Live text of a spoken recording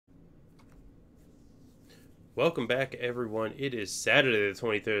Welcome back, everyone. It is Saturday, the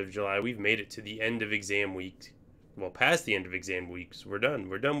 23rd of July. We've made it to the end of exam week. Well, past the end of exam weeks. We're done.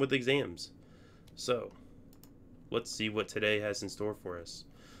 We're done with exams. So, let's see what today has in store for us.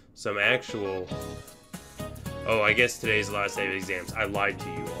 Some actual... Oh, I guess today's the last day of exams. I lied to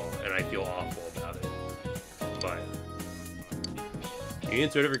you all, and I feel awful about it. But you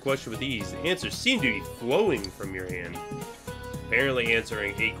answered every question with ease. The answers seem to be flowing from your hand. Apparently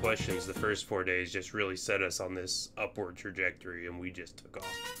answering 8 questions the first 4 days just really set us on this upward trajectory, and we just took off.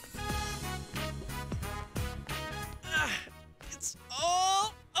 It's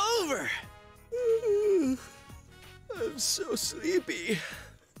all over! I'm so sleepy.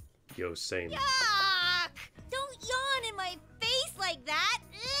 Yo, same. Yuck! Don't yawn in my face like that!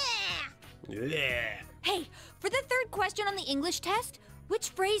 Ugh. Yeah. Hey, for the third question on the English test,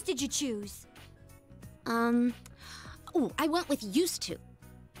 which phrase did you choose? I went with used to.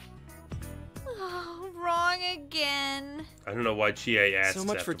 Oh, wrong again. I don't know why Chie asked. So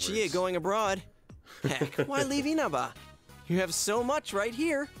much for Chie going abroad. Heck, why leave Inaba? You have so much right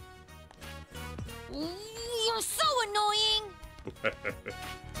here. You're so annoying!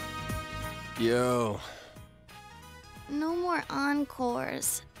 Yo. No more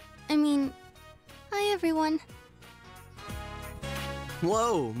encores. Hi everyone.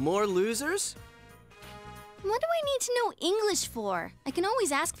 Whoa, more losers? What do I need to know English for? I can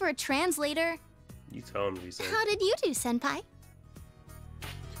always ask for a translator. You tell him, Lisa. How did you do, Senpai?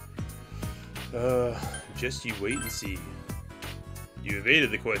 Just you wait and see. You evaded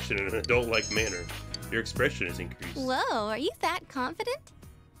the question in an adult-like manner. Your expression is increased. Whoa, are you that confident?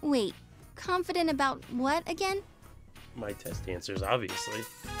 Wait, confident about what again? My test answers, obviously.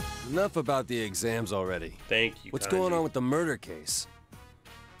 Enough about the exams already. Thank you, What's Kanji. going on with the murder case?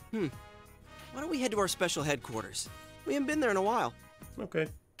 Why don't we head to our special headquarters? We haven't been there in a while. Okay.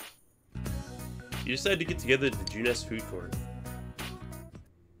 You decided to get together at the Junes food court.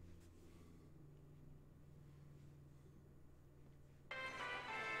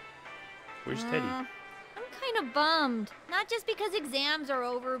 Where's Teddy? I'm kind of bummed. Not just because exams are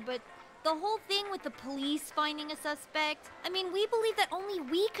over, but the whole thing with the police finding a suspect. We believed that only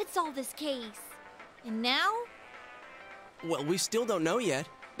we could solve this case. And now? Well, we still don't know yet.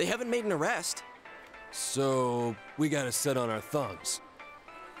 They haven't made an arrest. So, we gotta sit on our thumbs.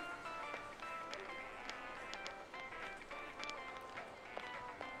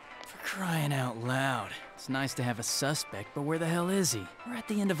 For crying out loud. It's nice to have a suspect, but where the hell is he? We're at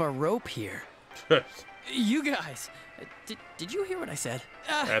the end of our rope here. You guys, did you hear what I said?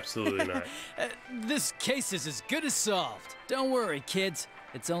 Absolutely not. This case is as good as solved. Don't worry, kids.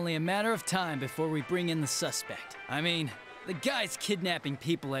 It's only a matter of time before we bring in the suspect. The guy's kidnapping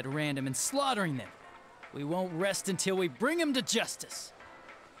people at random and slaughtering them. We won't rest until we bring him to justice.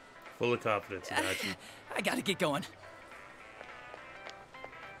 Full of confidence about you. I gotta get going.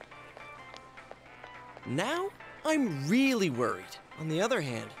 Now, I'm really worried. On the other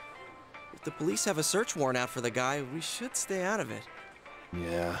hand, if the police have a search warrant out for the guy, we should stay out of it.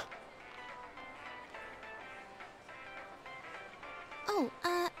 Yeah.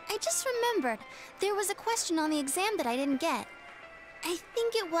 I just remembered. There was a question on the exam that I didn't get. I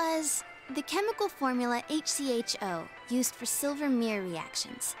think it was the chemical formula HCHO, used for silver mirror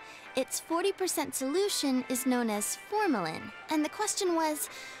reactions. Its 40% solution is known as formalin, and the question was,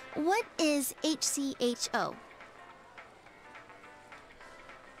 what is HCHO?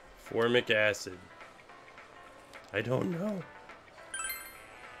 Formic acid. I don't know.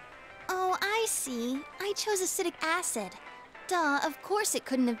 Oh, I see. I chose acetic acid. Duh, of course it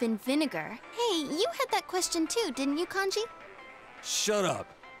couldn't have been vinegar. Hey, you had that question too, didn't you, Kanji? Shut up.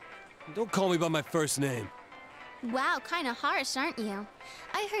 Don't call me by my first name. Wow, kinda harsh, aren't you?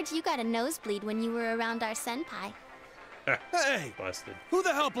 I heard you got a nosebleed when you were around our senpai. Hey! Busted. Who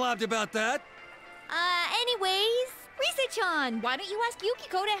the hell blabbed about that? Anyways, Rise-chan, why don't you ask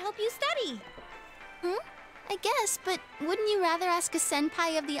Yukiko to help you study? I guess, but wouldn't you rather ask a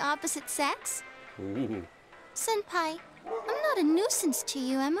senpai of the opposite sex? Ooh. Senpai, I'm not a nuisance to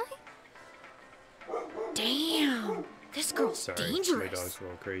you, am I? Damn, this girl's Sorry, my dangerous. dog's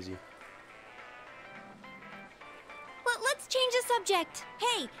going crazy. Let's change the subject.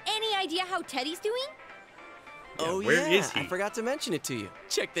 Hey, any idea how Teddy's doing? Yeah, Oh where yeah, is he? I forgot to mention it to you.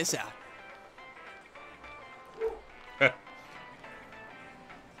 Check this out.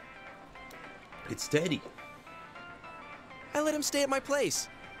 It's Teddy. I let him stay at my place.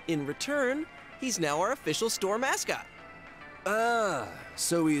 In return, he's now our official store mascot. Ah,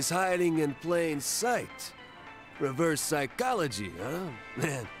 so he's hiding in plain sight. Reverse psychology, huh?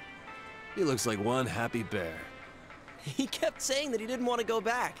 Man, he looks like one happy bear. He kept saying that he didn't want to go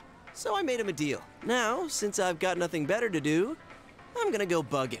back. So I made him a deal. Now, since I've got nothing better to do, I'm gonna go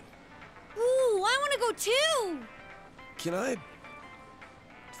bug him. Ooh, I want to go too! Can I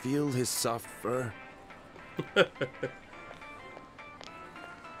feel his soft fur?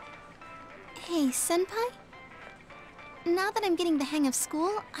 Hey, Senpai? Now that I'm getting the hang of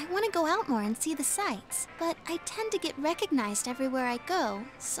school, I want to go out more and see the sights. But I tend to get recognized everywhere I go,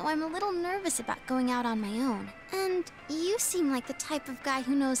 so I'm a little nervous about going out on my own. And you seem like the type of guy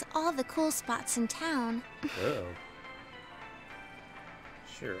who knows all the cool spots in town. Uh-oh.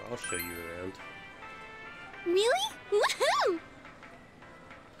 Sure, I'll show you around. Really? Woohoo!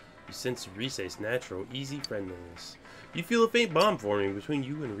 You sense Risei's natural, easy friendliness. You feel a faint bond forming between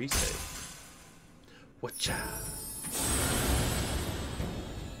you and Risei. Watcha!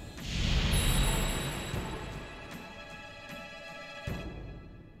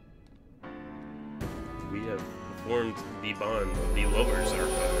 We have formed the bond of the Lovers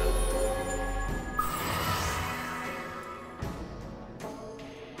Arcana.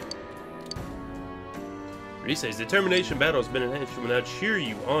 Risei's determination battle has been enhanced. She will now cheer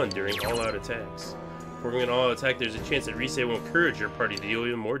you on during all-out attacks. Performing an all-out attack, there's a chance that Risei will encourage your party to deal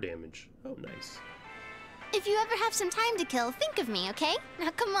even more damage. Oh, nice. If you ever have some time to kill, think of me, okay? Now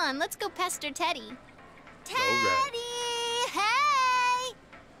come on, let's go pester Teddy. Teddy! Alright. Hey!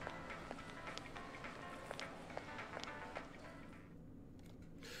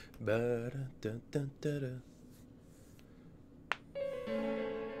 Ba-da-dun-dun-dun-dun.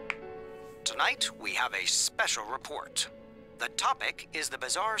 Tonight, we have a special report. The topic is the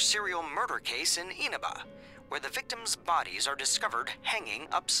bizarre serial murder case in Inaba, where the victims' bodies are discovered hanging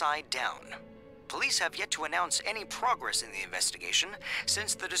upside down. Police have yet to announce any progress in the investigation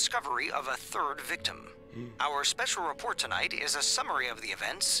since the discovery of a third victim. Our special report tonight is a summary of the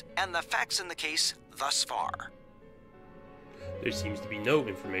events and the facts in the case thus far. There seems to be no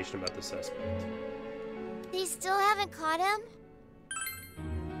information about the suspect. They still haven't caught him?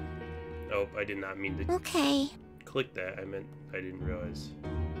 Oh, I did not mean to Okay. click that. I meant I didn't realize.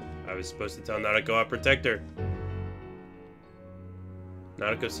 I was supposed to tell Nadeko I'll protect her.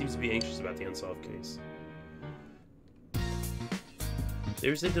 Nadeko seems to be anxious about the unsolved case.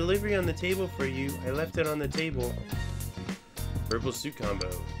 There's a delivery on the table for you. I left it on the table. Purple suit combo.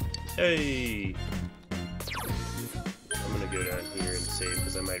 Hey! I'm gonna go down here and save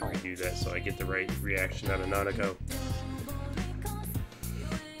because I might redo that so I get the right reaction out of Nadeko.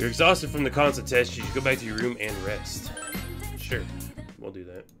 You're exhausted from the constant test. You should go back to your room and rest. Sure, we'll do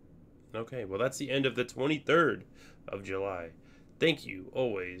that. Okay, well that's the end of the 23rd of July. Thank you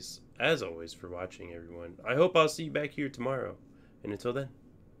always, as always, for watching, everyone. I hope I'll see you back here tomorrow. And until then,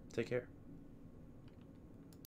 take care.